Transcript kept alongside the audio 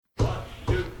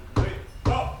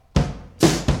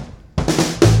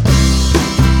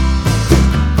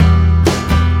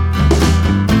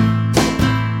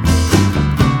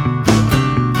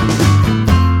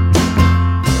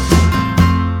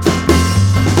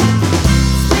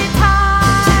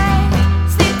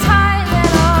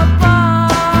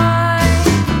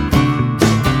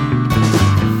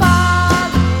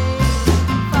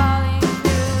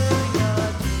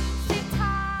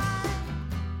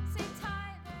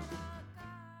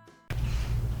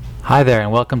Hi there,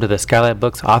 and welcome to the Skylight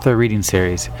Books Author Reading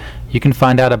Series. You can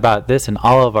find out about this and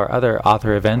all of our other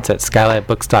author events at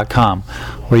skylightbooks.com,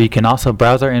 where you can also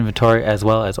browse our inventory as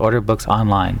well as order books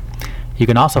online. You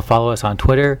can also follow us on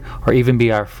Twitter or even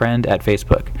be our friend at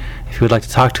Facebook. If you would like to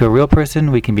talk to a real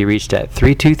person, we can be reached at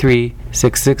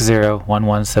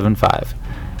 323-660-1175.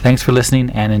 Thanks for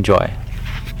listening and enjoy.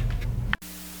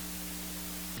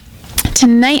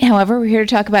 Tonight, however, we're here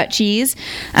to talk about cheese.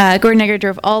 Gordon Edgar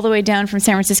drove all the way down from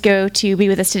San Francisco to be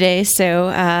with us today, so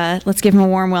let's give him a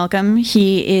warm welcome.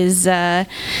 He is the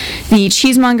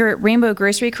cheesemonger at Rainbow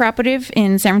Grocery Cooperative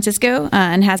in San Francisco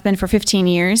and has been for 15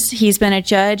 years. He's been a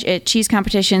judge at cheese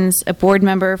competitions, a board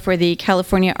member for the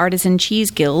California Artisan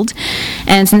Cheese Guild,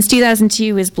 and since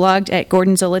 2002 has blogged at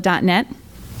gordonzola.net.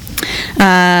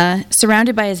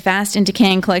 Surrounded by his vast and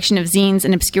decaying collection of zines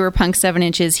and obscure punk 7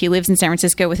 inches, he lives in San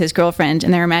Francisco with his girlfriend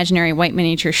and their imaginary white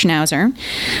miniature schnauzer.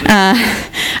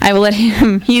 I will let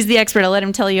him, he's the expert, I'll let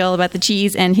him tell you all about the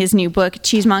cheese and his new book,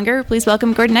 Cheesemonger. Please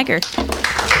welcome Gordon Edgar.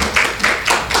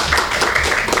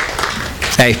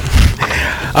 Hey.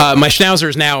 My schnauzer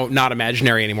is now not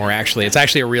imaginary anymore, actually. It's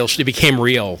actually it became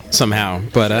real somehow,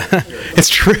 but it's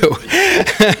true.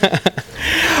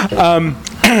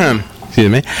 Excuse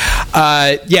me.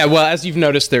 Yeah, well, as you've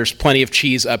noticed, there's plenty of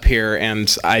cheese up here,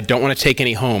 and I don't want to take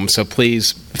any home, so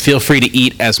please feel free to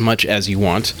eat as much as you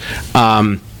want.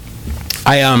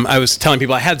 I was telling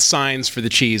people I had signs for the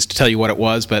cheese to tell you what it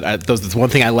was, but that's one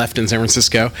thing I left in San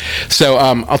Francisco. So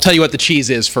I'll tell you what the cheese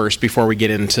is first before we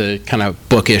get into kind of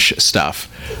bookish stuff.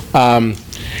 Well,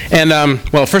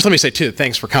 first let me say, too,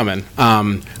 thanks for coming.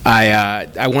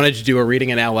 I wanted to do a reading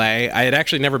in L.A. I had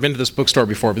actually never been to this bookstore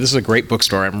before, but this is a great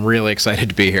bookstore. I'm really excited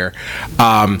to be here.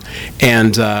 Yeah,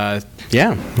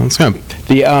 let's go.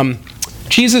 The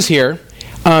cheese is here.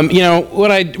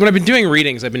 When I've been doing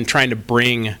readings, I've been trying to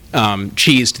bring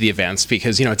cheese to the events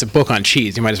because, it's a book on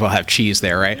cheese. You might as well have cheese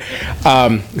there, right?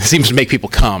 It seems to make people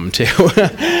come, too. What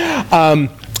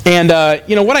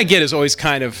I get is always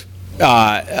kind of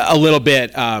a little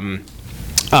bit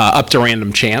up to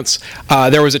random chance.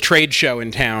 There was a trade show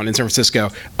in town in San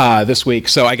Francisco this week,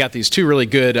 so I got these 2 really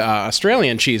good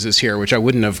Australian cheeses here, which I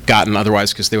wouldn't have gotten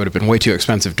otherwise because they would have been way too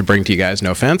expensive to bring to you guys, no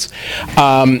offense.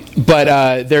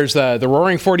 But there's the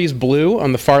Roaring 40s Blue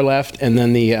on the far left, and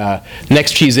then the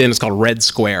next cheese in is called Red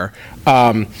Square.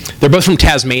 They're both from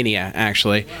Tasmania,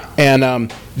 actually,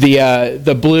 and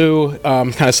the blue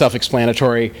kind of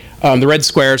self-explanatory. The Red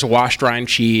Square is a washed rind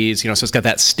cheese, so it's got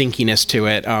that stinkiness to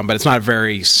it, but it's not a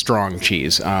very strong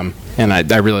cheese, and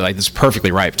I really like this.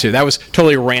 Perfectly ripe too. That was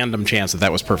totally a random chance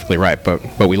that was perfectly ripe,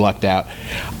 but we lucked out.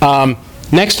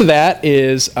 Next to that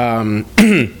is a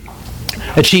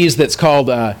cheese that's called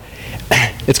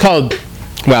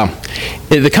well,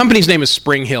 the company's name is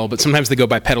Spring Hill, but sometimes they go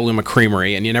by Petaluma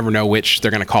Creamery, and you never know which they're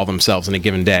going to call themselves in a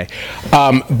given day.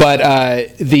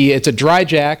 It's a dry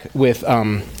jack with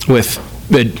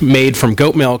made from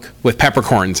goat milk with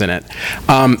peppercorns in it.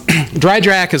 Dry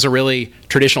jack is a really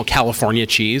traditional California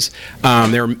cheese.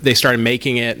 They started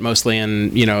making it mostly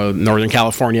in Northern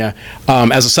California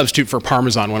as a substitute for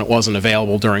Parmesan when it wasn't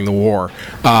available during the war.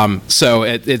 So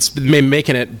it's been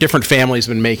making it. Different families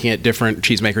have been making it. Different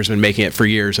cheesemakers have been making it for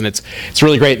years, and it's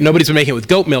really great. Nobody's been making it with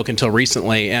goat milk until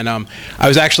recently. And I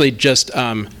was actually just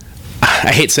I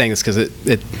hate saying this because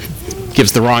it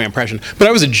gives the wrong impression, but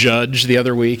I was a judge the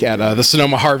other week at the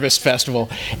Sonoma Harvest Festival,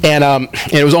 and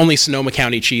it was only Sonoma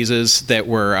County cheeses that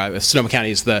were Sonoma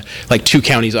County is the 2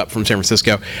 counties up from San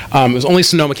Francisco. It was only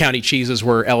Sonoma County cheeses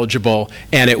were eligible,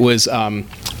 and it was so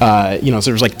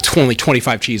there was only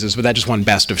 25 cheeses, but that just won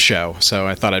best of show. So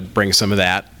I thought I'd bring some of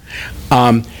that.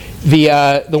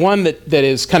 The one that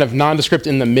is kind of nondescript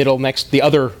in the middle, next the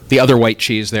other white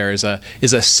cheese there is a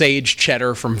sage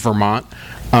cheddar from Vermont.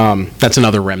 That's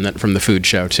another remnant from the food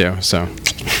show too. So,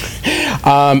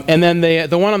 and then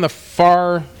the one on the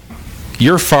far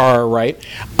right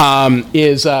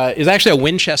is actually a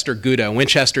Winchester Gouda.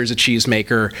 Winchester is a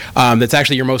cheesemaker that's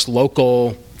actually your most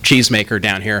local cheesemaker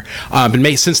down here. Been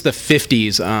made since the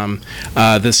 50s.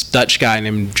 This Dutch guy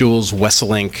named Jules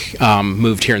Wesselink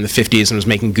moved here in the 50s and was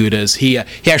making Goudas. He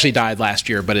actually died last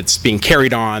year, but it's being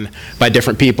carried on by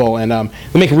different people, and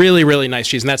they make really, really nice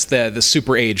cheese, and that's the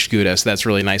super aged Gouda, so that's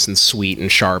really nice and sweet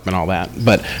and sharp and all that.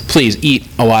 But please eat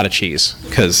a lot of cheese,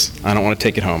 because I don't want to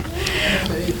take it home.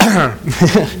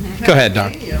 Go ahead,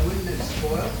 Don.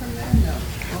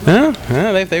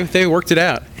 They worked it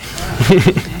out.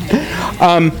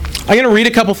 I'm going to read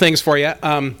a couple things for you.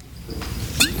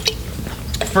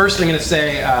 First, I'm going to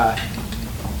say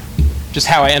just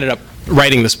how I ended up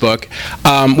writing this book,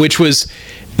 which was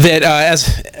that,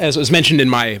 as was mentioned in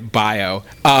my bio,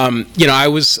 I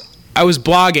was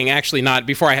blogging, actually not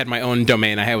before I had my own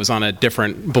domain. I was on a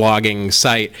different blogging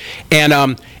site,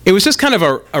 and it was just kind of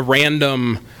a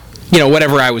random,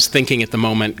 whatever I was thinking at the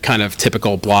moment, kind of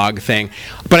typical blog thing.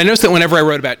 But I noticed that whenever I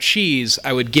wrote about cheese,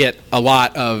 I would get a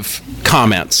lot of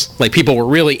comments. Like, people were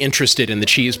really interested in the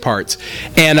cheese parts.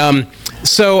 And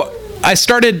so I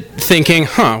started thinking,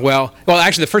 well,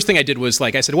 actually, the first thing I did was,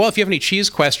 I said, well, if you have any cheese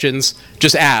questions,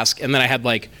 just ask. And then I had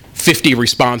 50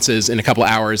 responses in a couple of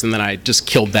hours, and then I just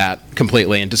killed that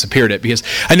completely and disappeared it because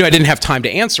I knew I didn't have time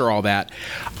to answer all that.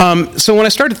 So when I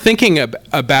started thinking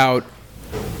about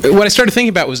what I started thinking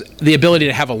about was the ability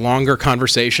to have a longer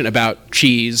conversation about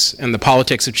cheese and the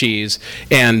politics of cheese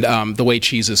and the way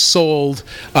cheese is sold,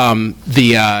 and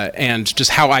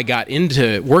just how I got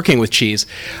into working with cheese.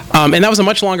 And that was a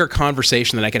much longer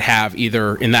conversation than I could have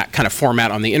either in that kind of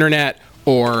format on the internet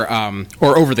or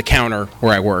over the counter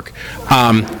where I work.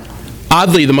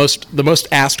 Oddly, the most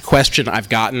asked question I've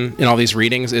gotten in all these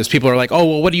readings is people are like, "Oh,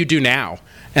 well, what do you do now?"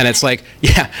 And it's like,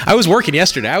 yeah, I was working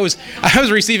yesterday. I was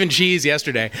receiving cheese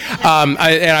yesterday, and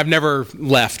I've never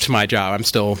left my job. I'm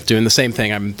still doing the same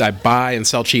thing. I buy and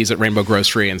sell cheese at Rainbow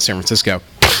Grocery in San Francisco.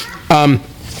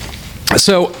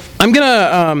 So I'm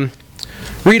gonna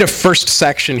read a first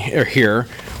section here,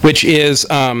 which is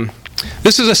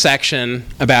this is a section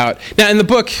about now in the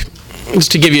book.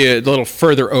 Just to give you a little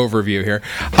further overview here,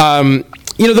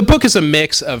 the book is a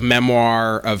mix of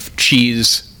memoir, of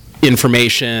cheese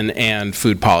information, and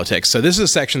food politics. So this is a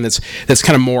section that's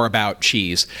kind of more about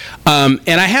cheese. And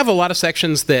I have a lot of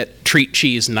sections that treat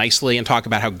cheese nicely and talk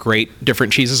about how great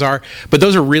different cheeses are, but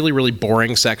those are really, really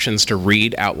boring sections to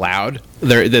read out loud.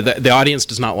 The audience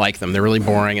does not like them. They're really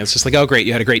boring. It's just like, oh, great,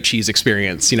 you had a great cheese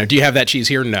experience. Do you have that cheese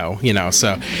here? No.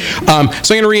 So I'm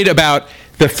going to read about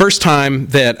the first time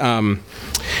that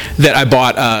I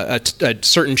bought a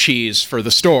certain cheese for the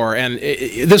store, and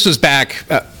this was back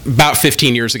about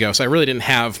 15 years ago, so I really didn't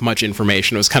have much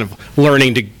information. I was kind of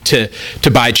learning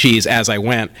to buy cheese as I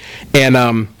went, and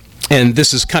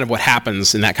this is kind of what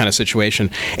happens in that kind of situation.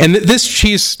 And this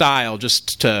cheese style,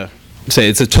 just to say,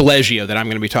 it's a Taleggio that I'm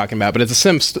going to be talking about, but it's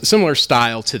a similar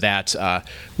style to that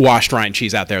washed rind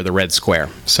cheese out there, the red square.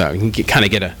 So you can kind of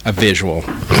get a visual.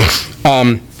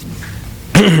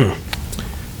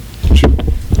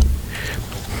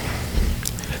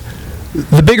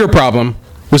 The bigger problem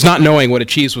was not knowing what a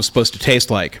cheese was supposed to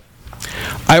taste like.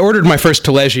 I ordered my first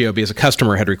Taleggio because a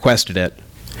customer had requested it.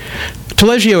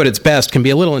 Taleggio at its best can be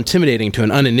a little intimidating to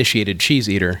an uninitiated cheese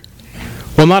eater.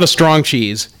 While not a strong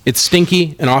cheese, it's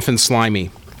stinky and often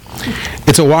slimy.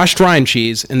 It's a washed rind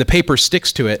cheese, and the paper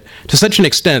sticks to it to such an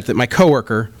extent that my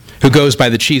coworker, who goes by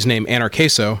the cheese name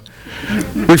Anarqueso,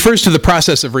 refers to the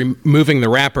process of removing the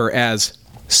wrapper as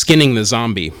skinning the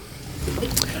zombie.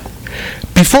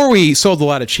 Before we sold a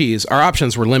lot of cheese, our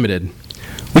options were limited.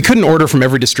 We couldn't order from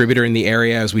every distributor in the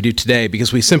area as we do today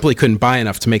because we simply couldn't buy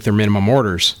enough to make their minimum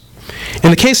orders. In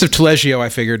the case of Taleggio, I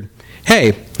figured,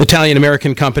 hey,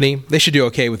 Italian-American company, they should do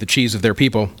okay with the cheese of their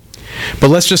people. But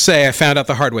let's just say I found out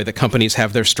the hard way that companies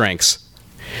have their strengths.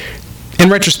 In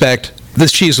retrospect,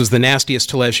 this cheese was the nastiest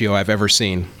Taleggio I've ever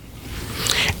seen.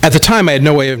 At the time, I had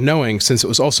no way of knowing since it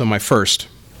was also my first.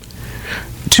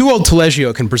 Too old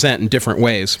Taleggio can present in different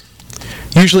ways.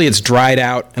 Usually it's dried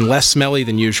out and less smelly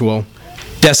than usual,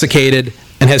 desiccated,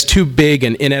 and has too big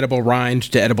an inedible rind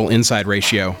to edible inside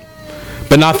ratio.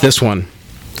 But not this one.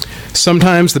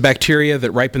 Sometimes the bacteria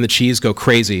that ripen the cheese go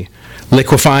crazy,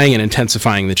 liquefying and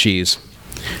intensifying the cheese.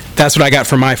 That's what I got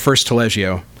for my first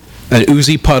Taleggio, an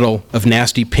oozy puddle of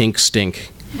nasty pink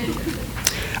stink.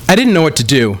 I didn't know what to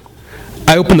do.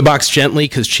 I opened the box gently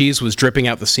because cheese was dripping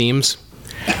out the seams.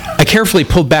 I carefully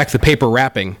pulled back the paper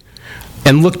wrapping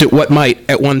and looked at what might,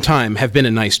 at one time, have been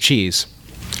a nice cheese.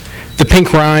 The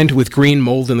pink rind, with green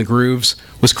mold in the grooves,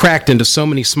 was cracked into so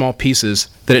many small pieces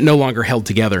that it no longer held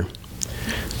together.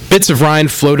 Bits of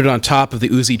rind floated on top of the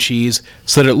oozy cheese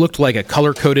so that it looked like a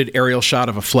color-coded aerial shot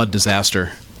of a flood disaster.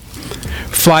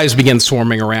 Flies began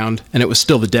swarming around, and it was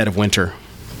still the dead of winter.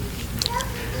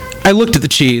 I looked at the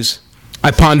cheese.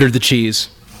 I pondered the cheese.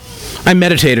 I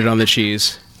meditated on the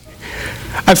cheese.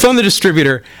 I phoned the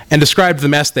distributor and described the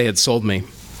mess they had sold me.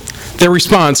 Their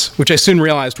response, which I soon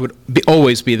realized would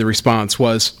always be the response,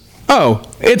 was, "Oh,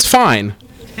 it's fine."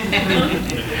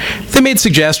 They made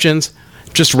suggestions.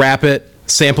 Just wrap it,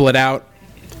 sample it out,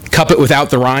 cup it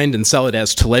without the rind, and sell it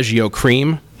as Taleggio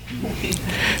cream.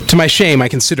 To my shame, I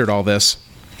considered all this.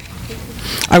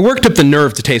 I worked up the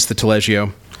nerve to taste the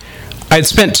Taleggio. I had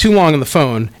spent too long on the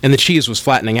phone, and the cheese was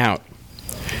flattening out.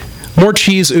 More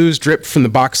cheese ooze dripped from the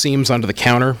box seams onto the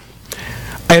counter.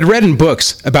 I had read in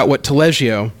books about what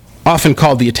Taleggio, often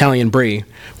called the Italian brie,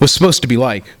 was supposed to be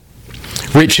like.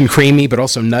 Rich and creamy, but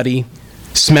also nutty.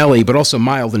 Smelly, but also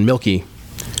mild and milky.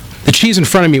 The cheese in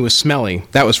front of me was smelly,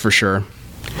 that was for sure.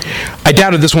 I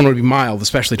doubted this one would be mild,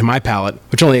 especially to my palate,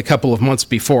 which only a couple of months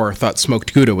before thought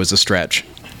smoked Gouda was a stretch.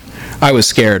 I was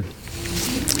scared.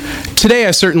 Today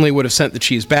I certainly would have sent the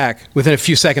cheese back within a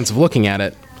few seconds of looking at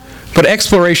it, but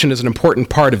exploration is an important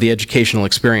part of the educational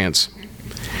experience.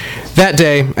 That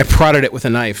day, I prodded it with a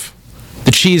knife.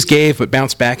 The cheese gave but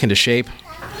bounced back into shape.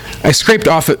 I scraped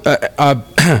off a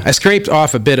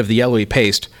bit of the yellowy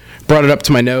paste, brought it up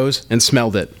to my nose, and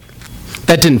smelled it.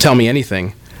 That didn't tell me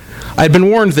anything. I had been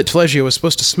warned that taleggio was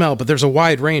supposed to smell, but there's a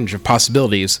wide range of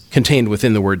possibilities contained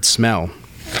within the word smell.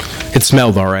 It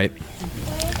smelled all right.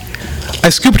 I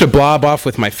scooped a blob off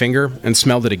with my finger and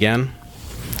smelled it again.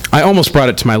 I almost brought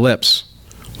it to my lips.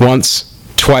 Once,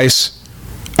 twice.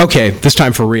 Okay, this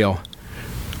time for real.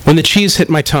 When the cheese hit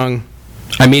my tongue,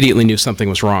 I immediately knew something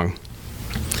was wrong.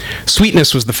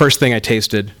 Sweetness was the first thing I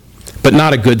tasted, but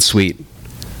not a good sweet.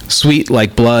 Sweet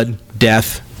like blood,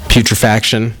 death,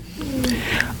 putrefaction.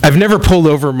 I've never pulled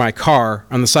over my car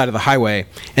on the side of the highway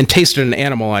and tasted an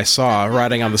animal I saw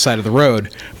riding on the side of the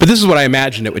road, but this is what I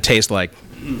imagined it would taste like.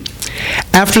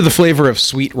 After the flavor of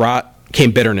sweet rot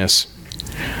came bitterness.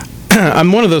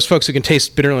 I'm one of those folks who can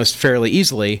taste bitterness fairly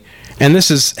easily, and this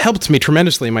has helped me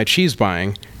tremendously in my cheese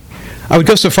buying. I would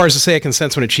go so far as to say I can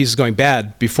sense when a cheese is going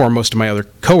bad before most of my other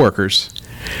coworkers.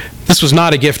 This was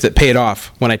not a gift that paid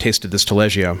off when I tasted this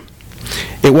taleggio.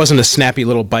 It wasn't a snappy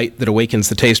little bite that awakens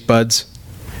the taste buds.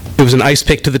 It was an ice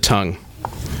pick to the tongue.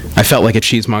 I felt like a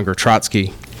cheesemonger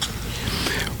Trotsky.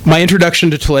 My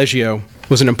introduction to taleggio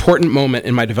was an important moment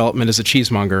in my development as a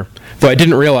cheesemonger, though I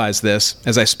didn't realize this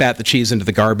as I spat the cheese into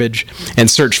the garbage and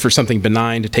searched for something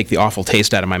benign to take the awful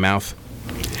taste out of my mouth.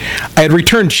 I had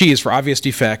returned cheese for obvious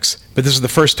defects, but this is the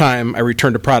first time I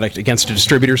returned a product against a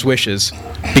distributor's wishes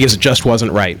because it just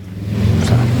wasn't right.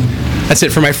 That's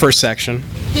it for my first section.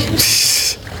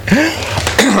 So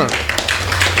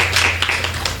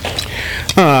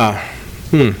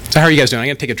how are you guys doing? I'm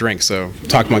going to take a drink, so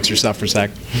talk amongst yourself for a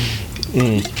sec.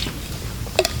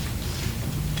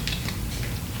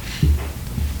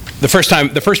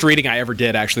 The first reading I ever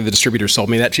did, actually, the distributor sold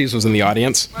me that cheese was in the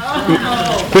audience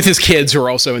with his kids who are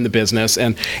also in the business,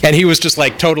 and he was just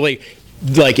like totally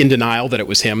like in denial that it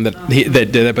was him that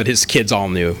did it, but his kids all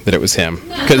knew that it was him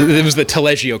because it was the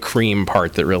taleggio cream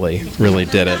part that really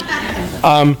did it.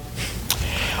 I'm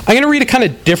going to read a kind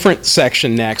of different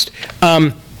section next.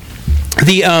 There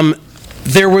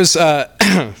was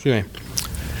excuse me.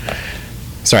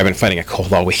 Sorry, I've been fighting a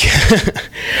cold all week.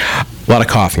 A lot of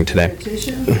coughing today.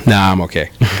 Nah, I'm okay.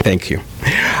 Thank you.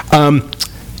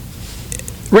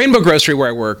 Rainbow Grocery, where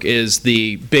I work, is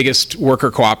the biggest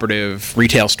worker cooperative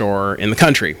retail store in the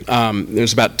country.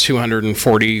 There's about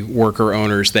 240 worker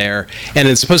owners there, and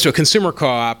as opposed to a consumer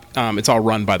co-op, it's all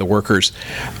run by the workers.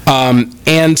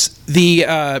 And the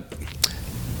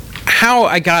how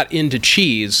I got into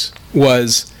cheese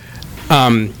was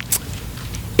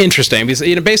interesting because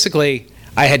basically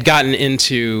I had gotten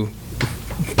into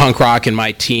punk rock in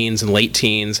my teens and late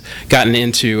teens, gotten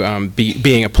into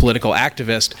being a political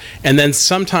activist, and then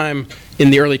sometime in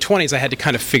the early 20s I had to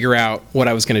kind of figure out what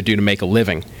I was going to do to make a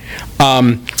living.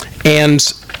 I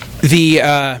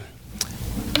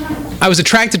was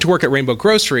attracted to work at Rainbow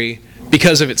Grocery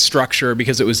because of its structure,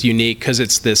 because it was unique, because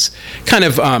it's this kind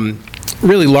of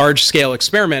really large-scale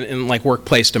experiment in like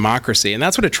workplace democracy, and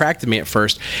that's what attracted me at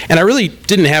first. And I really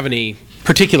didn't have any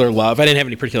particular love. I didn't have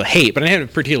any particular hate, but I didn't have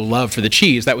a particular love for the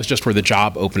cheese. That was just where the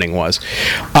job opening was.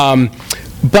 But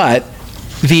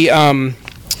the,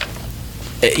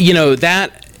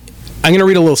 that, I'm going to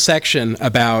read a little section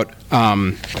about,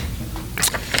 here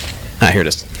it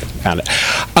is, found it.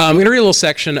 I'm going to read a little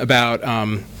section about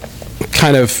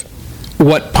kind of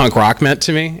what punk rock meant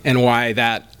to me and why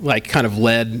that like kind of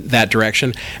led that direction.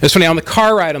 It was funny, on the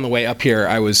car ride on the way up here,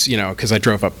 I was, because I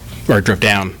drove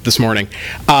down this morning,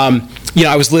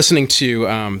 I was listening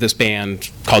to this band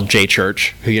called J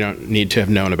Church, who you don't need to have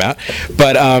known about,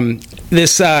 but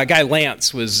this guy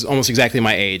Lance was almost exactly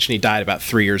my age, and he died about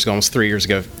 3 years ago, almost 3 years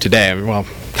ago today, well,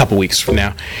 a couple weeks from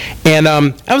now. And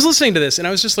I was listening to this, and I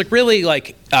was just like really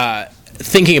like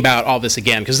thinking about all this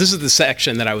again, because this is the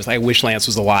section that I wish Lance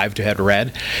was alive to have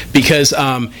read, because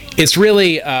it's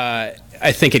really, I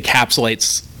think,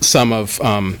 encapsulates some of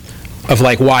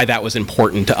like why that was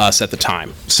important to us at the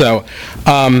time. So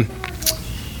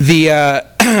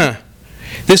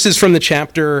this is from the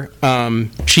chapter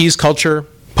Cheese Culture,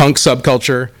 Punk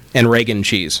Subculture, and Reagan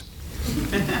Cheese.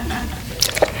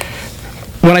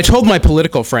 When I told my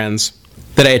political friends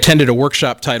that I attended a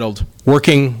workshop titled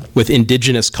working with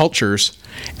indigenous cultures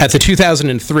at the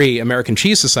 2003 American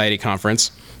Cheese Society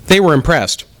conference, they were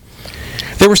impressed.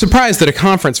 They were surprised that a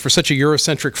conference for such a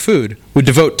Eurocentric food would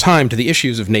devote time to the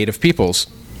issues of native peoples.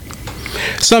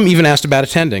 Some even asked about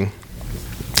attending.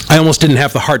 I almost didn't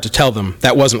have the heart to tell them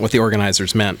that wasn't what the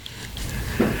organizers meant.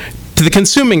 To the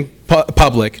consuming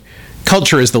public,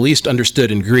 culture is the least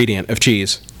understood ingredient of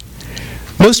cheese.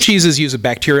 Most cheeses use a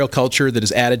bacterial culture that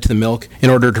is added to the milk in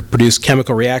order to produce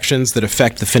chemical reactions that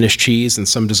affect the finished cheese in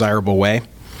some desirable way.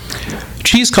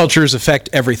 Cheese cultures affect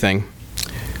everything.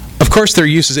 Of course, their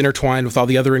use is intertwined with all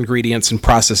the other ingredients and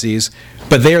processes,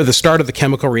 but they are the start of the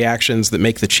chemical reactions that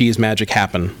make the cheese magic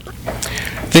happen.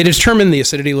 They determine the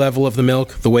acidity level of the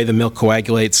milk, the way the milk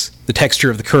coagulates, the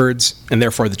texture of the curds, and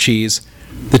therefore the cheese,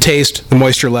 the taste, the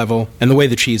moisture level, and the way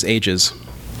the cheese ages.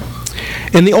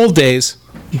 In the old days,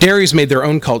 dairies made their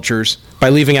own cultures by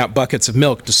leaving out buckets of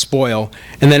milk to spoil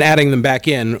and then adding them back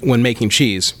in when making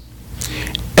cheese.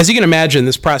 As you can imagine,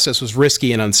 this process was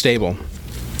risky and unstable.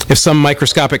 If some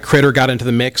microscopic critter got into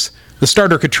the mix, the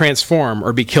starter could transform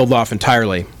or be killed off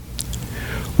entirely.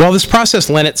 While this process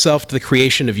lent itself to the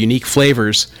creation of unique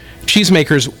flavors,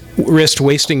 cheesemakers risked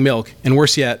wasting milk and,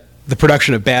 worse yet, the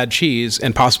production of bad cheese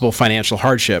and possible financial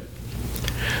hardship.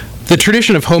 The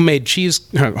tradition of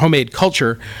homemade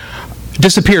culture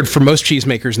disappeared for most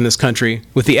cheesemakers in this country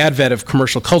with the advent of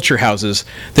commercial culture houses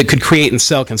that could create and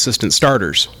sell consistent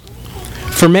starters.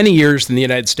 For many years in the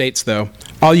United States, though,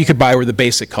 all you could buy were the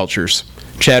basic cultures,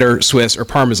 cheddar, Swiss, or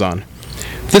Parmesan.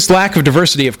 This lack of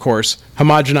diversity, of course,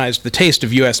 homogenized the taste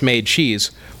of U.S.-made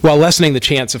cheese while lessening the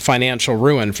chance of financial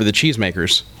ruin for the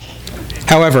cheesemakers.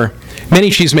 However, many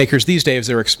cheesemakers these days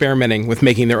are experimenting with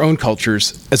making their own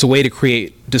cultures as a way to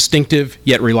create distinctive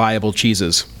yet reliable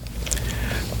cheeses.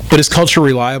 But is culture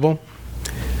reliable?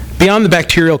 Beyond the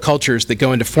bacterial cultures that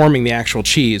go into forming the actual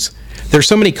cheese, there are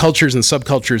so many cultures and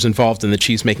subcultures involved in the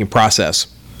cheese-making process.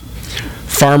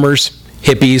 Farmers,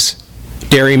 hippies,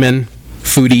 dairymen,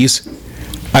 foodies.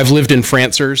 I've lived in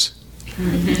Francers,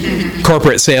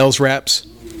 corporate sales reps,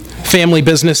 family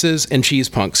businesses, and cheese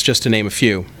punks, just to name a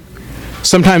few.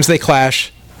 Sometimes they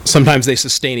clash, sometimes they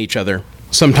sustain each other,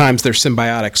 sometimes they're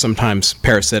symbiotic, sometimes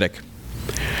parasitic.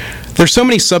 There's so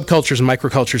many subcultures and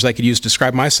microcultures I could use to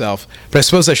describe myself, but I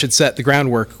suppose I should set the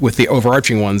groundwork with the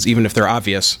overarching ones, even if they're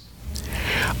obvious.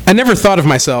 I never thought of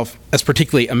myself as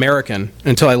particularly American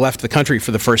until I left the country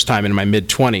for the first time in my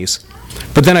mid-20s,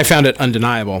 but then I found it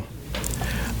undeniable.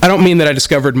 I don't mean that I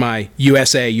discovered my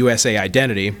USA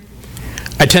identity.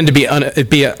 I tend to be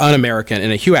un-American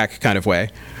in a HUAC kind of way,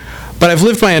 but I've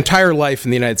lived my entire life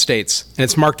in the United States, and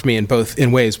it's marked me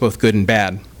in ways both good and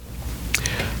bad.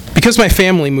 Because my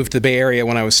family moved to the Bay Area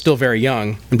when I was still very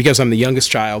young, and because I'm the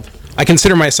youngest child, I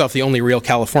consider myself the only real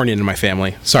Californian in my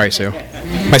family. Sorry, Sue.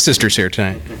 My sister's here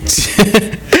tonight.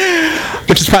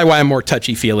 Which is probably why I'm more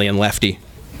touchy-feely and lefty.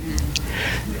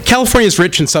 California is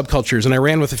rich in subcultures, and I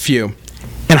ran with a few.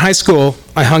 In high school,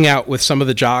 I hung out with some of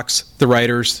the jocks, the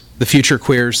writers, the future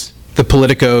queers, the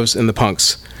politicos, and the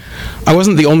punks. I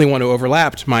wasn't the only one who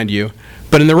overlapped, mind you,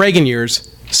 but in the Reagan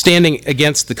years, standing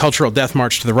against the cultural death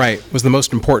march to the right was the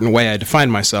most important way I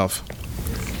defined myself.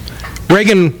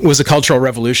 Reagan was a cultural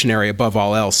revolutionary above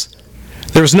all else.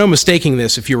 There was no mistaking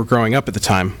this if you were growing up at the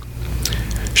time.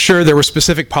 Sure, there were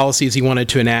specific policies he wanted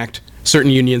to enact,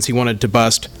 certain unions he wanted to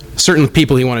bust, certain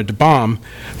people he wanted to bomb,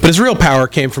 but his real power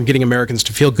came from getting Americans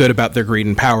to feel good about their greed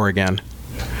and power again.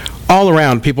 All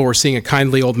around, people were seeing a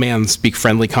kindly old man speak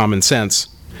friendly common sense.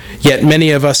 Yet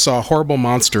many of us saw a horrible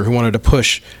monster who wanted to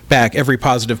push back every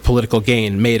positive political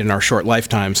gain made in our short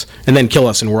lifetimes and then kill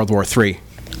us in World War III.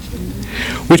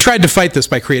 We tried to fight this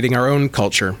by creating our own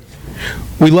culture.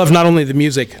 We love not only the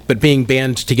music, but being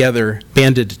banded together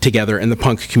in the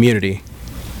punk community.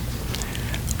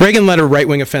 Reagan led a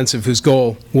right-wing offensive whose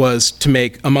goal was to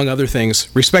make, among other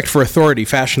things, respect for authority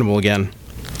fashionable again.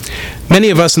 Many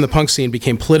of us in the punk scene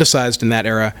became politicized in that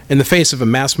era in the face of a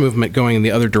mass movement going in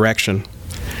the other direction.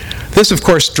 This, of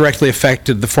course, directly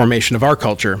affected the formation of our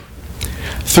culture.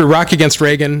 Through Rock Against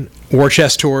Reagan, war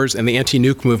chest tours, and the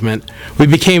anti-nuke movement, we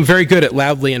became very good at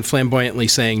loudly and flamboyantly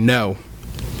saying no.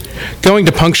 Going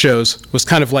to punk shows was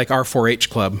kind of like our 4-H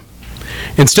club.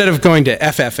 Instead of going to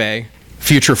FFA,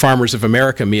 Future Farmers of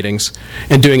America meetings,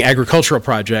 and doing agricultural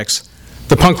projects,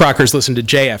 the punk rockers listened to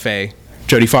JFA,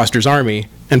 Jodie Foster's Army,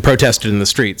 and protested in the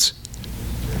streets.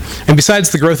 And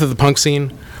besides the growth of the punk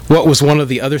scene, what was one of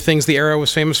the other things the era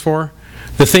was famous for?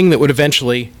 The thing that would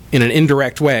eventually, in an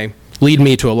indirect way, lead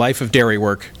me to a life of dairy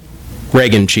work: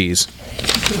 Reagan cheese.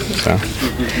 So,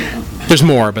 there's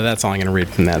more, but that's all I'm going to read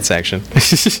from that section.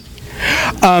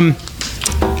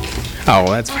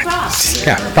 Oh, that's fine.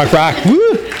 Yeah, punk rock.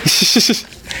 Woo!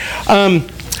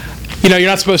 You're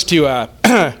not supposed to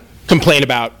complain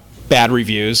about bad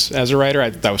reviews as a writer.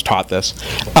 I was taught this.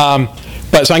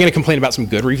 But so I'm going to complain about some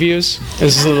good reviews.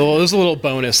 This is a little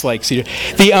bonus.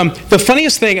 The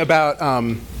funniest thing about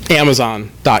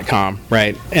Amazon.com,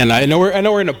 right? And I know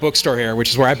we're in a bookstore here, which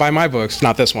is where I buy my books.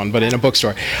 Not this one, but in a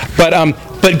bookstore. But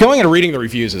going and reading the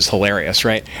reviews is hilarious,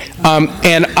 right?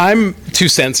 And I'm too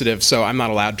sensitive, so I'm not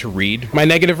allowed to read my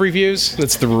negative reviews.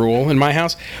 That's the rule in my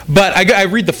house. But I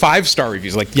read the 5-star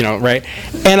reviews, right?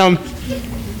 And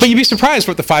but you'd be surprised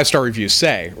what the 5-star reviews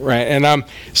say, right? And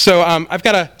so I've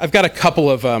got a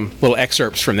couple of little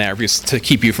excerpts from there just to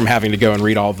keep you from having to go and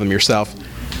read all of them yourself.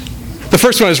 The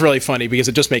first one is really funny because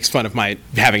it just makes fun of my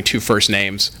having 2 first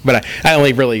names. But I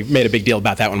only really made a big deal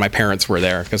about that when my parents were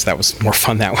there because that was more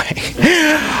fun that way.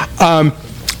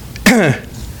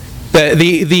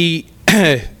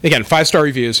 Again, 5-star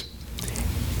reviews.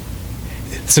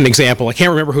 It's an example. I can't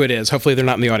remember who it is. Hopefully they're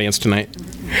not in the audience tonight.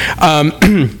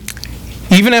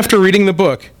 Even after reading the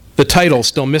book, the title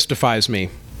still mystifies me.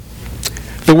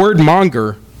 The word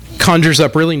monger conjures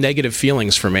up really negative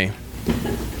feelings for me.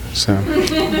 So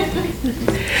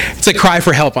it's a cry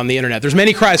for help on the internet. There's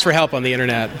many cries for help on the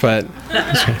internet, but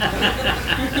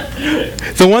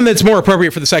the one that's more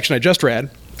appropriate for the section I just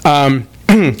read,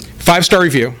 5-star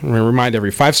review. I'm going to remind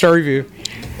every 5-star review.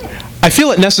 I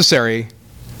feel it necessary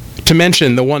to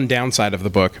mention the one downside of the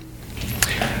book,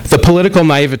 the political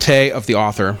naivete of the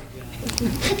author.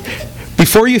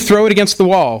 Before you throw it against the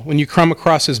wall, when you come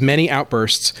across his many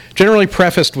outbursts, generally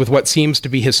prefaced with what seems to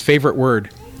be his favorite word,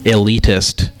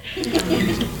 elitist.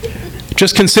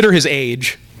 Just consider his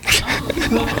age.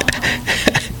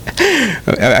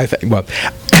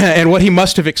 And what he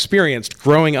must have experienced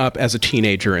growing up as a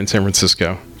teenager in San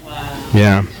Francisco. Wow.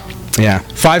 Yeah.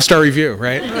 5-star review,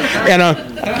 right? And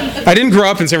I didn't grow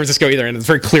up in San Francisco either, and it's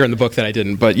very clear in the book that I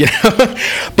didn't. But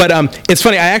it's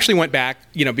funny. I actually went back,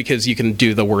 because you can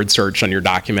do the word search on your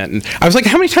document, and I was like,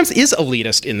 how many times is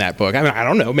elitist in that book? I mean, I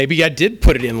don't know. Maybe I did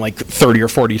put it in like 30 or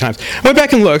 40 times. I went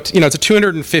back and looked. It's a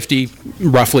 250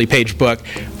 roughly page book.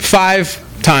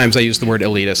 5 times I used the word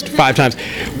elitist. 5 times,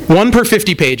 1 per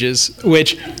 50 pages,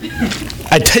 which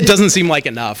it doesn't seem like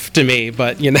enough to me,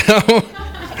 but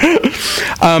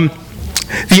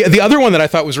The other one that I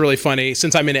thought was really funny,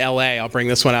 since I'm in LA, I'll bring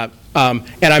this one up, and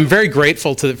I'm very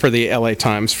grateful for the LA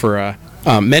Times for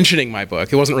mentioning my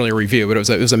book. It wasn't really a review, but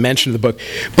it was a mention of the book.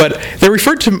 But they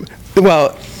referred to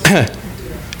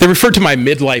my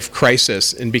midlife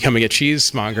crisis in becoming a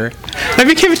cheesemonger. I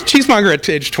became a cheesemonger at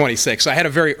age 26, so I had a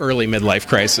very early midlife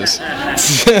crisis.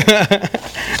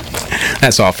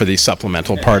 That's all for the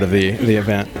supplemental part of the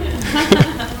event.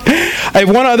 I have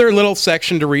one other little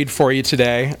section to read for you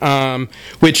today,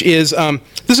 which is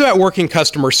this is about working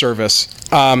customer service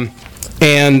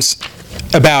and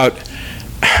about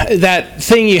that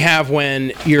thing you have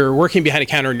when you're working behind a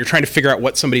counter and you're trying to figure out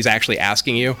what somebody's actually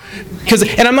asking you.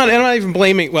 And I'm not even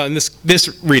blaming. Well, in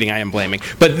this reading, I am blaming,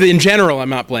 but in general, I'm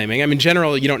not blaming. I mean, in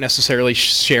general, you don't necessarily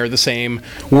share the same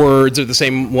words or the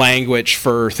same language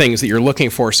for things that you're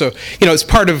looking for. So, it's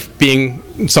part of being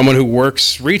someone who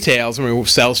works retail, someone who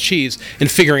sells cheese, and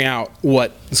figuring out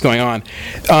what is going on.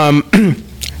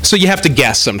 So you have to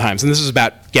guess sometimes, and this is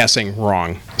about guessing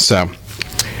wrong. So.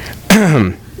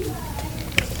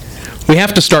 We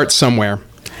have to start somewhere,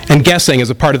 and guessing is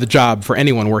a part of the job for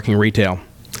anyone working retail.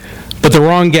 But the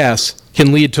wrong guess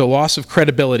can lead to a loss of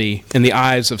credibility in the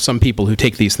eyes of some people who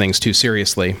take these things too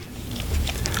seriously.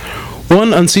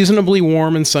 One unseasonably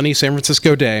warm and sunny San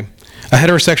Francisco day, a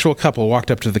heterosexual couple walked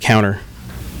up to the counter.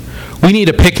 "We need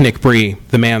a picnic, Brie,"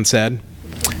 the man said.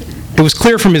 It was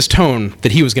clear from his tone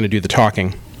that he was going to do the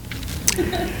talking.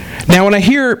 Now, when I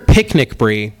hear picnic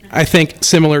brie, I think,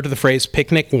 similar to the phrase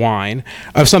picnic wine,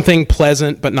 of something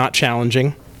pleasant but not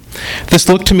challenging. This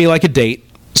looked to me like a date,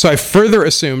 so I further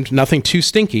assumed nothing too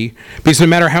stinky, because no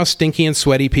matter how stinky and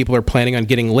sweaty people are planning on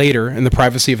getting later in the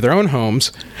privacy of their own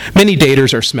homes, many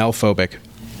daters are smell phobic.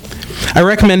 I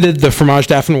recommended the fromage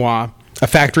dauphinois, a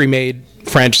factory-made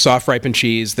French soft-ripened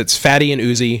cheese that's fatty and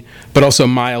oozy, but also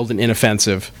mild and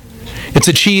inoffensive. It's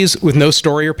a cheese with no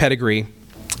story or pedigree.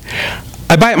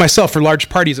 I buy it myself for large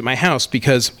parties at my house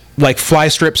because, like fly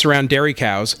strips around dairy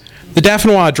cows, the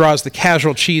dauphinois draws the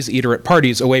casual cheese eater at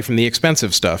parties away from the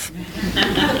expensive stuff.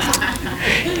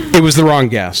 It was the wrong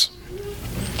guess.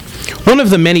 One of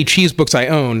the many cheese books I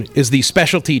own is the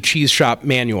Specialty Cheese Shop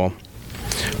Manual.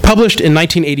 Published in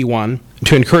 1981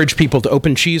 to encourage people to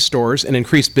open cheese stores and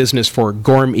increase business for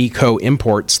Gourmet Eco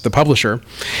Imports, the publisher,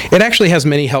 it actually has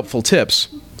many helpful tips.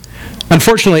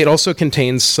 Unfortunately, it also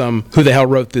contains some who the hell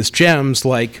wrote this gems,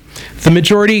 like the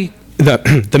majority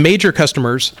the major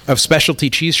customers of specialty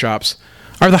cheese shops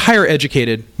are the higher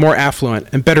educated, more affluent,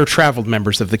 and better traveled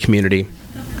members of the community.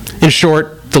 In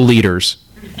short, the leaders.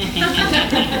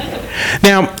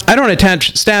 Now, I don't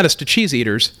attach status to cheese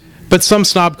eaters, but some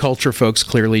snob culture folks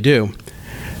clearly do.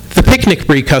 The picnic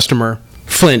brie customer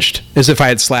flinched as if I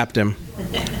had slapped him.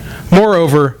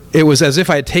 Moreover, it was as if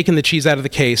I had taken the cheese out of the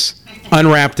case,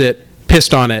 unwrapped it,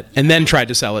 pissed on it, and then tried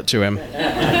to sell it to him.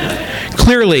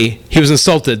 Clearly, he was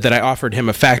insulted that I offered him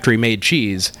a factory-made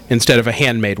cheese instead of a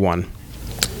handmade one.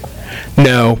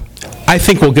 No, I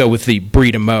think we'll go with the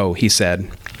brie de Meaux, he said.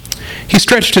 He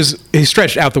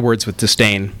stretched out the words with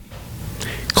disdain.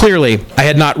 Clearly, I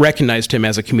had not recognized him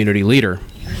as a community leader.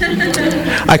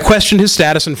 I questioned his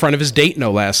status in front of his date,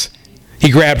 no less. He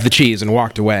grabbed the cheese and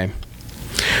walked away.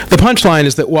 The punchline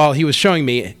is that while he was showing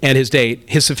me and his date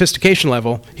his sophistication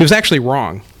level, he was actually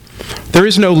wrong. There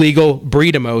is no legal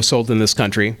brie de Meaux sold in this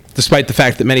country, despite the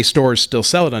fact that many stores still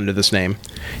sell it under this name.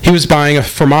 He was buying a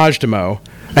fromage de Meaux,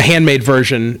 a handmade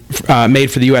version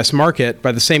made for the U.S. market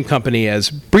by the same company as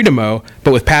brie de Meaux,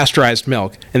 but with pasteurized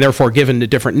milk, and therefore given a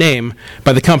different name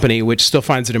by the company, which still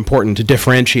finds it important to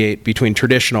differentiate between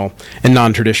traditional and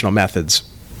non-traditional methods.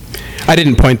 I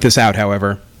didn't point this out,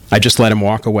 however. I just let him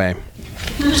walk away.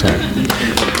 So,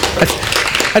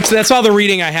 that's all the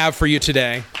reading I have for you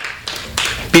today.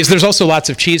 Because there's also lots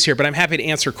of cheese here, but I'm happy to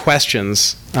answer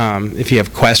questions if you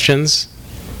have questions.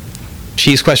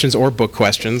 Cheese questions or book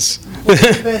questions. What's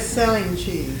the best-selling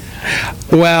cheese?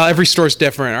 Well, every store's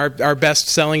different. Our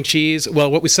best-selling cheese,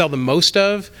 well, what we sell the most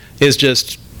of is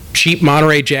just cheap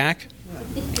Monterey Jack.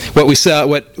 What we sell,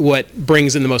 what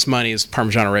brings in the most money is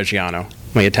Parmigiano Reggiano,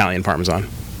 my Italian Parmesan.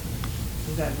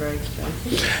 Is that very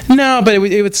expensive? No, but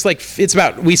we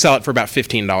sell it for about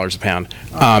 $15 a pound.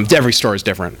 Every store is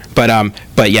different,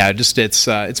 but yeah, just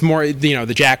it's more,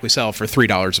 the Jack we sell for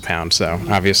 $3 a pound, so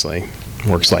obviously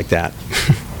works like that.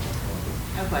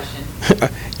 No question.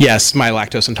 Yes, my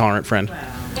lactose intolerant friend.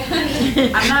 Wow.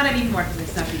 I'm not anymore because I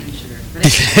stopped eating sugar. But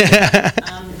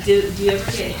anyway, do you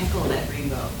ever get heckled at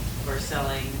Rainbow for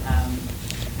selling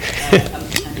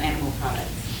an animal product?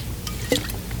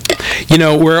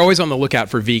 We're always on the lookout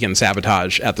for vegan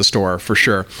sabotage at the store, for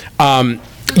sure.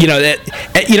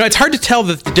 It's hard to tell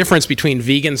the difference between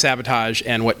vegan sabotage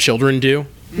and what children do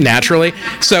naturally.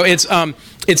 So it's hard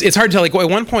to tell. Like at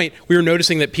one point, we were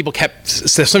noticing that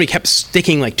somebody kept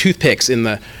sticking like toothpicks in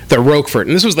the Roquefort,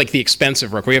 and this was like the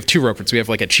expensive Roquefort. We have two Roqueforts. We have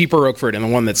like a cheaper Roquefort and the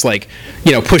one that's like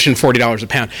pushing $40 a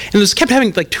pound. And this kept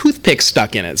having like toothpicks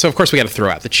stuck in it. So of course we got to throw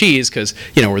out the cheese because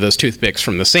were those toothpicks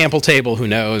from the sample table? Who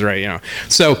knows, right?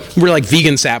 So we're like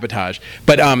vegan sabotage.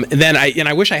 But then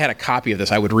I wish I had a copy of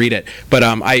this. I would read it. But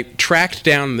I tracked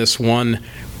down this one.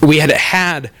 We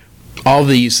had all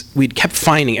these, we'd kept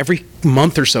finding every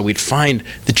month or so, we'd find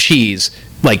the cheese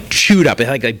like chewed up. It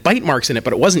had like bite marks in it,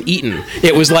 but it wasn't eaten.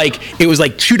 It was like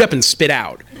chewed up and spit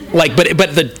out. Like, but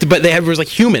it was like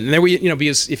human. And there we,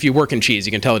 because if you work in cheese,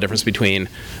 you can tell the difference between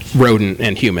rodent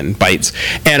and human bites.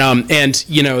 And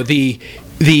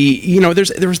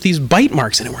there was these bite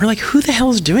marks in it. We're like, who the hell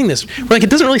is doing this? We're like,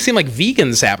 it doesn't really seem like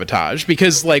vegan sabotage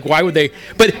because like, why would they?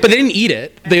 But they didn't eat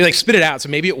it. They like spit it out. So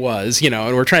maybe it was,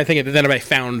 And we're trying to think of it. Then I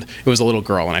found it was a little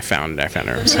girl, and I found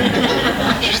her. So,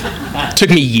 it took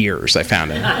me years. I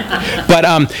found it.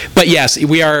 But yes,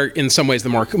 we are in some ways the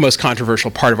most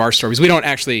controversial part of our store because we don't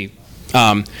actually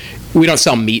we don't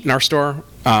sell meat in our store.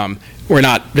 We're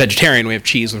not vegetarian. We have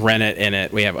cheese with rennet in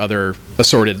it. We have other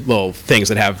assorted little things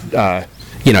that have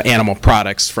animal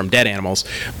products from dead animals.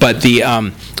 But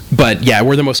yeah,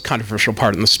 we're the most controversial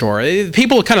part in the store.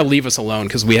 People kind of leave us alone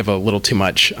because we have a little too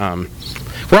much.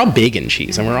 We're all big in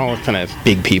cheese, and we're all kind of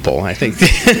big people. I think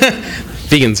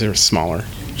vegans are smaller.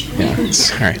 Yeah.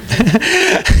 All right.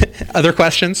 Other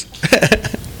questions?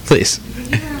 Please.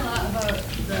 Did you learn a lot about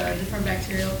the different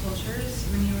bacterial cultures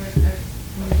when you were doing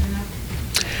that?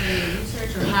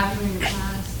 Research, or have you in your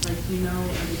past? Like, do you know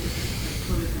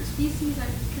different species? I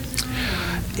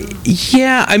presume.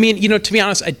 Yeah, I mean, to be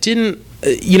honest, I didn't.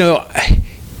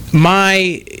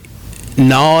 My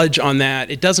knowledge on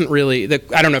that, it doesn't really.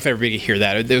 I don't know if everybody could hear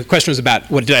that. The question was about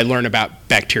what did I learn about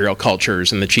bacterial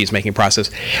cultures and the cheese making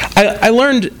process. I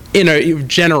learned in a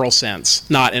general sense,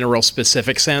 not in a real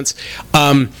specific sense.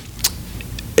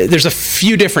 There's a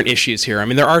few different issues here. I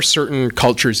mean, there are certain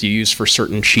cultures you use for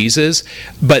certain cheeses,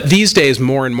 but these days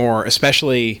more and more,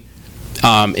 especially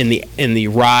in the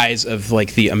rise of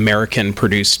like the American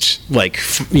produced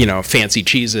fancy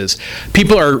cheeses,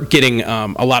 people are getting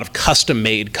a lot of custom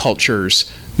made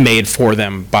cultures made for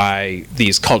them by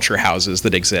these culture houses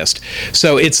that exist.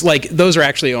 So it's like those are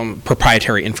actually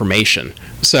proprietary information.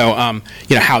 So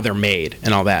how they're made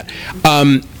and all that.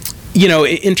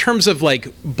 in terms of like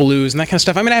blues and that kind of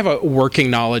stuff, I mean, I have a working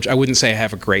knowledge. I wouldn't say I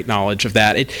have a great knowledge of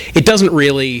that. It doesn't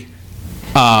really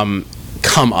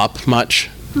come up much.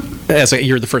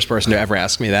 You're the first person to ever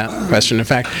ask me that question, in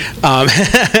fact. But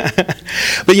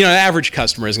the average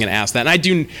customer isn't going to ask that, and I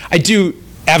do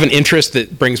have an interest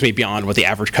that brings me beyond what the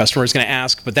average customer is going to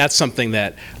ask. But that's something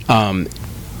that I've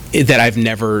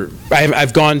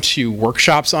gone to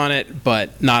workshops on it,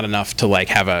 but not enough to like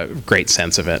have a great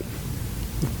sense of it.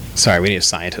 Sorry, we need a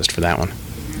scientist for that one.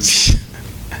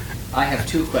 I have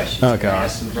two questions. Oh, Can I God.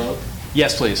 ask them both?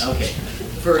 Yes, please. Okay.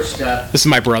 First, This is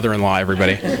my brother-in-law,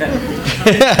 everybody.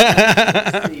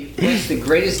 what's the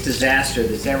greatest disaster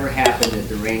that's ever happened at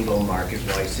the Rainbow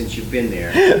Marketplace since you've been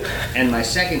there? And my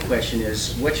second question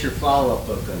is, what's your follow-up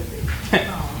book going to be?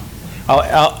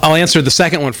 I'll answer the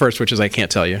second one first, which is I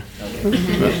can't tell you.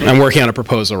 Okay. I'm working on a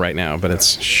proposal right now, but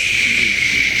it's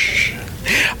shh.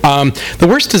 The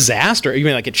worst disaster? You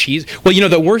mean like a cheese? Well,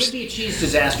 the worst. Could be a cheese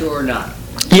disaster or not.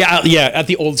 Yeah, at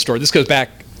the old store. This goes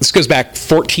back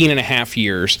 14 and a half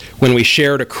years when we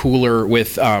shared a cooler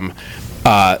with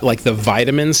like the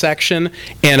vitamin section,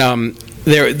 and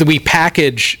we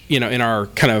package, in our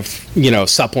kind of,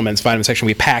 supplements, vitamin section,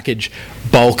 we package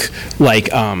bulk like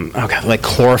like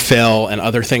chlorophyll and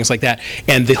other things like that,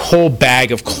 and the whole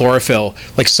bag of chlorophyll,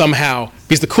 like somehow,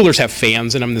 because the coolers have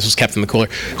fans in them, this was kept in the cooler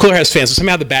has fans, so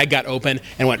somehow the bag got open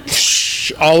and went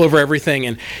all over everything,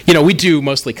 and we do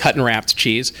mostly cut and wrapped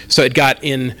cheese, so it got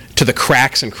into the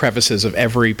cracks and crevices of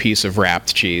every piece of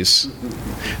wrapped cheese.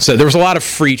 So there was a lot of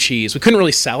free cheese. We couldn't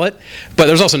really sell it, but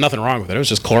there was also nothing wrong with it. It was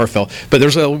just chlorophyll. But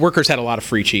workers had a lot of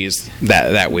free cheese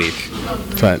that week,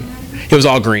 but it was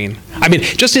all green. I mean,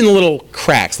 just in the little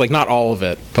cracks, like not all of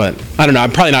it, but I don't know.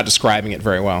 I'm probably not describing it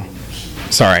very well.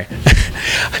 Sorry.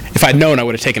 If I'd known, I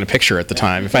would have taken a picture at the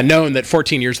time. If I'd known that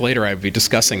 14 years later I'd be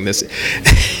discussing this.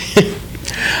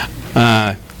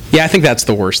 Yeah, I think that's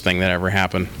the worst thing that ever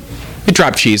happened. We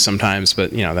drop cheese sometimes,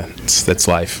 but that's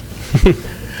life.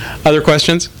 Other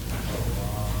questions?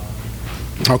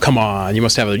 Oh, come on. You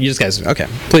must have you just guys. Okay,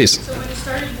 please. So when you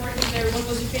started working there, what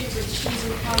was your favorite cheese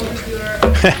and how was your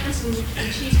plans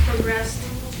and cheese progressed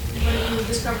when you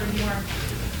discovered more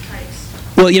types?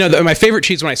 Well, my favorite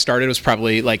cheese when I started was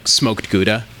probably like smoked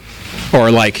Gouda, or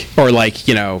like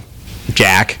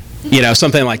Jack,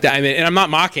 something like that. I mean, and I'm not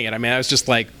mocking it. I mean, I was just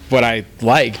like what I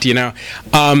liked, There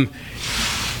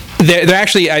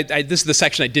actually, this is the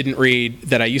section I didn't read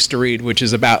that I used to read, which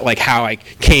is about like how I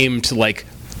came to like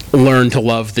learn to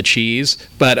love the cheese.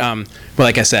 But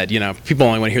like I said, people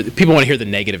want to hear the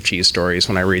negative cheese stories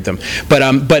when I read them. But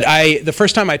the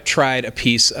first time I tried a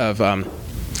piece of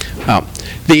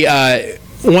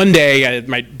one day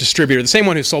my distributor, the same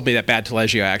one who sold me that bad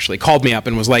Taleggio, actually called me up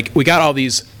and was like, "We got all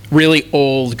these really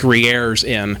old Gruyères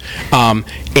in,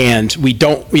 and we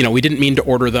didn't mean to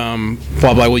order them,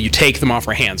 blah, blah, will you take them off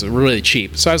our hands? They're really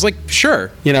cheap." So I was like,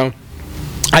 sure,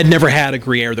 I'd never had a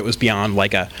Gruyere that was beyond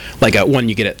like a one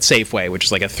you get at Safeway, which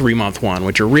is like a 3-month one,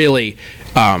 which are really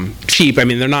cheap. I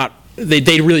mean, they're not,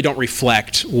 they really don't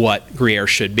reflect what Gruyere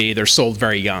should be. They're sold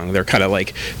very young. They're kind of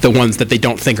like the ones that they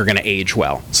don't think are going to age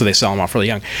well, so they sell them off really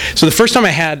young. So the first time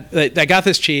I got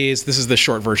this cheese, this is the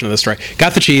short version of the story,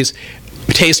 got the cheese,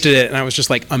 tasted it, and I was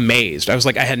just like amazed. I was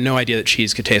like, I had no idea that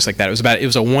cheese could taste like that. It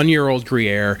was a 1-year-old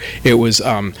Gruyere. It was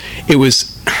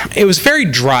very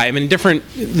dry. I mean, between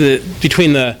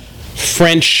the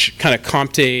French kind of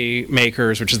Comté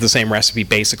makers, which is the same recipe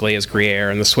basically as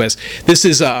Gruyere, and the Swiss. This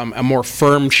is a more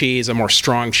firm cheese, a more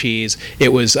strong cheese. It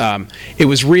was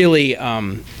really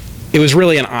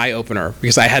an eye-opener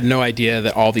because I had no idea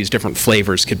that all these different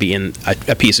flavors could be in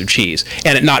a piece of cheese,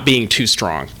 and it not being too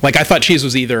strong. Like, I thought cheese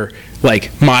was either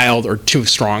like mild or too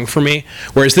strong for me,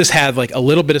 whereas this had like a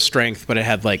little bit of strength, but it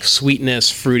had like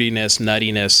sweetness, fruitiness,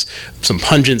 nuttiness, some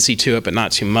pungency to it, but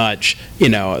not too much, a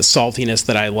saltiness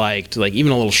that I liked, like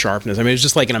even a little sharpness. I mean, it was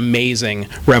just like an amazing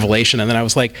revelation. And then I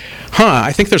was like,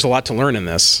 I think there's a lot to learn in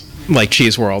this, like,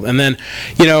 cheese world. And then,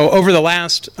 over the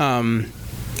last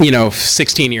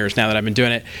 16 years now that I've been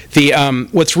doing it,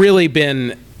 what's really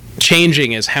been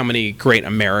changing is how many great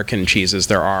American cheeses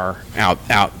there are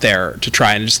out there to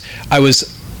try. And I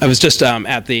was just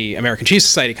at the American Cheese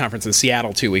Society conference in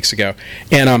Seattle 2 weeks ago,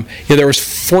 and there was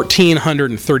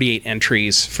 1,438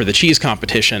 entries for the cheese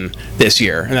competition this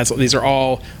year, and these are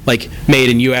all like made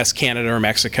in U.S., Canada, or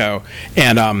Mexico,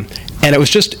 and it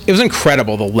was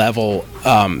incredible, the level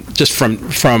just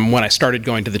from when I started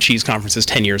going to the cheese conferences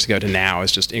 10 years ago to now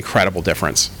is just incredible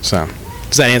difference. So,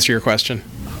 does that answer your question?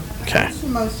 Okay. What's the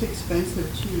most expensive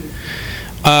cheese?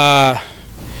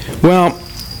 Well,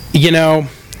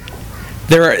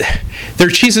 there are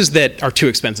cheeses that are too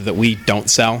expensive that we don't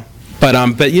sell.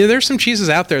 But there's some cheeses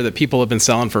out there that people have been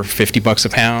selling for $50 a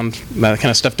pound, that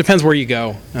kind of stuff. Depends where you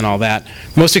go and all that.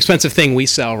 The most expensive thing we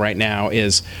sell right now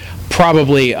is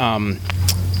probably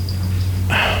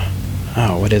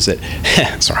what is it?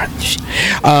 Sorry.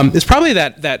 It's probably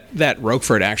that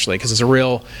Roquefort, actually, because it's a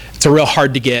real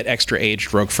hard to get extra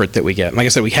aged Roquefort that we get. Like I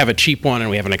said, we have a cheap one and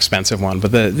we have an expensive one,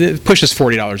 but it pushes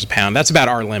 $40 a pound. That's about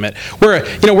our limit.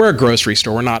 We're a grocery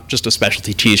store. We're not just a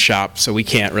specialty cheese shop, so we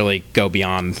can't really go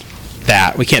beyond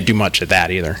that. We can't do much at that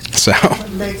either. So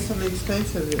What makes them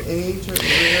expensive? The age or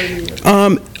the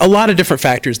rarity? a lot of different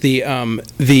factors.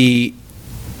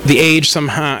 The age,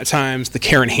 sometimes the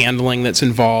care and handling that's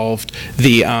involved,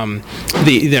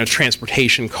 the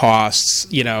transportation costs.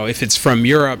 If it's from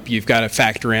Europe, you've got to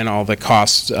factor in all the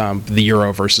costs, the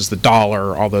euro versus the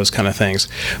dollar, all those kind of things.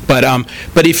 But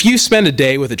if you spend a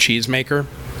day with a cheesemaker,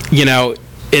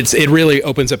 it really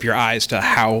opens up your eyes to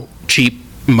how cheap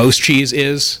most cheese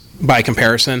is by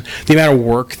comparison. The amount of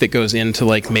work that goes into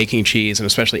making cheese, and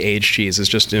especially aged cheese, is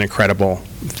just an incredible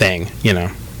thing.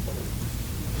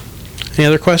 Any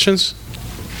other questions?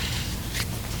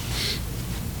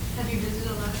 Have you visited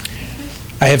a lot of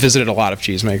cheesemakers? I have visited a lot of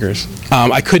cheesemakers.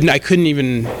 I couldn't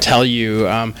even tell you.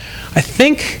 I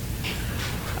think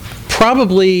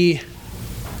probably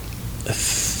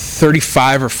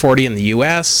 35 or 40 in the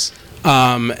U.S.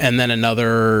 And then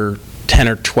another 10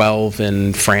 or 12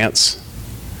 in France.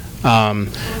 When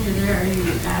you're there, are you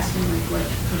asking what do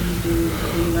you do?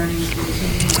 What are you learning?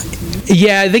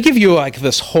 Yeah, they give you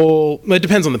this whole. It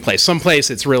depends on the place. Some place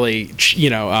it's really,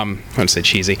 I wouldn't say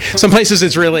cheesy. Some places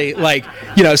it's really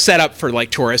set up for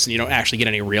tourists, and you don't actually get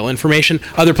any real information.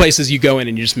 Other places you go in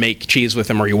and you just make cheese with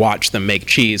them, or you watch them make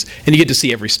cheese, and you get to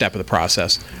see every step of the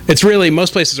process. It's really,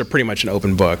 most places are pretty much an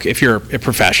open book if you're a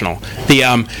professional.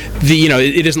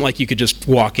 It isn't like you could just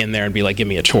walk in there and be like, give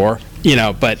me a tour.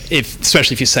 But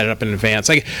especially if you set it up in advance.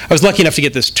 I was lucky enough to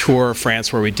get this tour of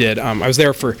France where we did. I was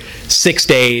there for 6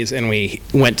 days, and we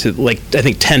went to I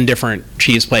think 10 different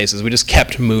cheese places. We just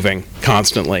kept moving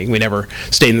constantly. We never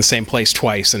stayed in the same place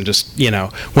twice, and just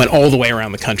went all the way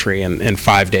around the country in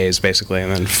 5 days basically,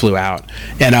 and then flew out.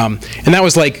 And that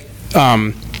was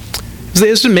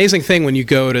it's an amazing thing when you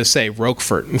go to, say,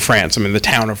 Roquefort in France. I mean, the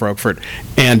town of Roquefort,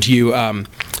 and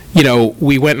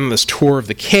we went on this tour of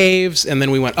the caves, and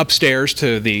then we went upstairs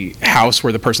to the house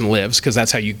where the person lives, because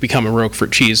that's how you become a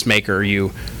Roquefort cheese maker.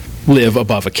 You live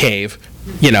above a cave,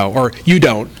 or you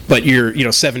don't, but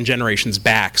you're 7 generations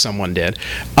back, someone did.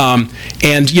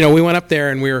 We went up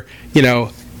there, and we were,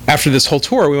 after this whole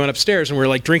tour, we went upstairs and we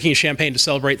were drinking champagne to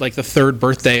celebrate the 3rd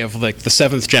birthday of the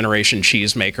 7th generation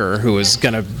cheesemaker who was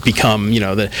going to become,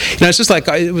 it's just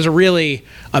it was a really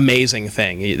amazing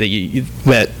thing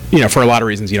that for a lot of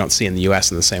reasons you don't see in the U.S.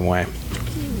 in the same way.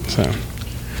 So,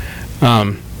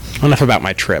 enough about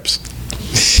my trips.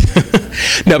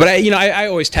 No, but I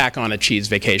always tack on a cheese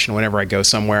vacation whenever I go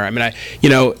somewhere. I mean,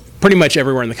 pretty much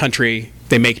everywhere in the country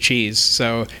they make cheese.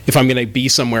 So if I'm going to be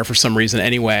somewhere for some reason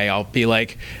anyway, I'll be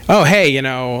like, oh, hey,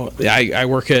 I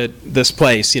work at this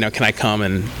place, can I come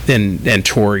and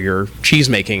tour your cheese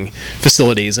making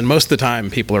facilities? And most of the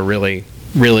time people are really,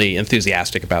 really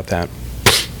enthusiastic about that.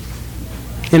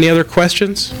 Any other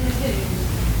questions?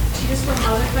 Cheese from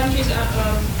other countries,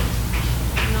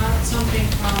 not something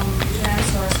from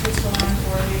France or Switzerland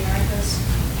or the Americas,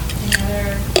 any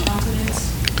other continents?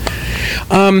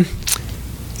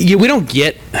 Yeah, we don't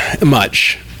get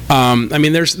much.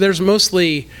 There's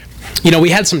mostly, we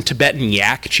had some Tibetan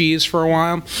yak cheese for a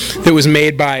while that was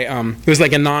made by, it was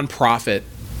like a non-profit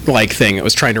thing. It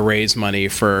was trying to raise money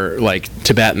for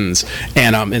Tibetans,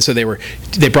 and so they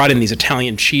brought in these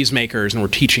Italian cheesemakers and were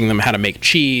teaching them how to make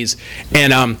cheese,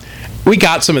 and we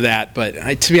got some of that,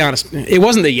 but to be honest, it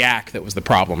wasn't the yak that was the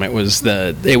problem. It was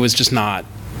just not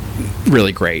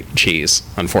really great cheese,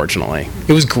 unfortunately.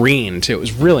 It was green too. It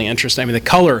was really interesting. I mean, the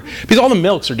color, because all the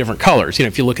milks are different colors.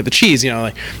 If you look at the cheese,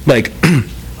 they'll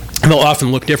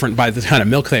often look different by the kind of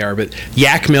milk they are. But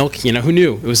yak milk, who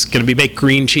knew it was going to be make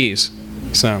green cheese?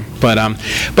 So, but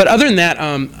other than that,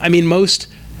 most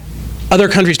other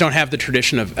countries don't have the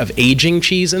tradition of aging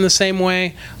cheese in the same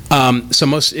way. So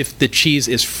if the cheese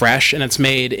is fresh and it's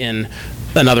made in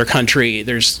another country,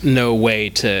 there's no way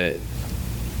to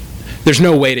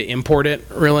import it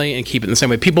really and keep it in the same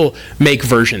way. People make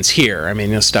versions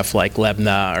here. Stuff like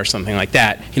Lebna or something like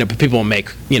that. But people make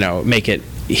it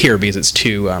here because it's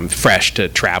too fresh to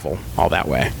travel all that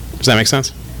way. Does that make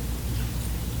sense?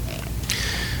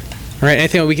 All right.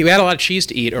 Anything? We had a lot of cheese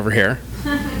to eat over here.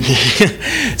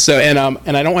 So and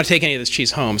I don't want to take any of this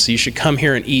cheese home. So you should come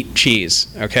here and eat cheese.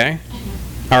 Okay.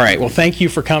 All right. Well, thank you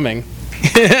for coming.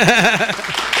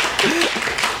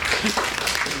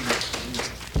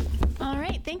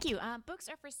 books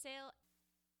are for sale.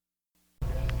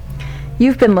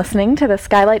 You've been listening to the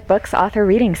Skylight Books author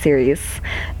reading series.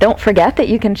 Don't forget that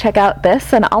you can check out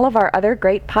this and all of our other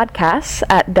great podcasts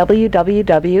at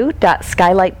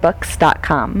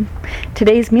www.skylightbooks.com.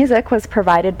 Today's music was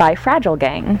provided by Fragile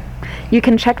Gang. You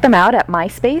can check them out at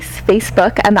MySpace,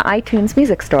 Facebook, and the iTunes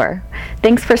Music Store.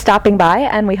 Thanks for stopping by,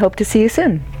 and we hope to see you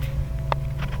soon.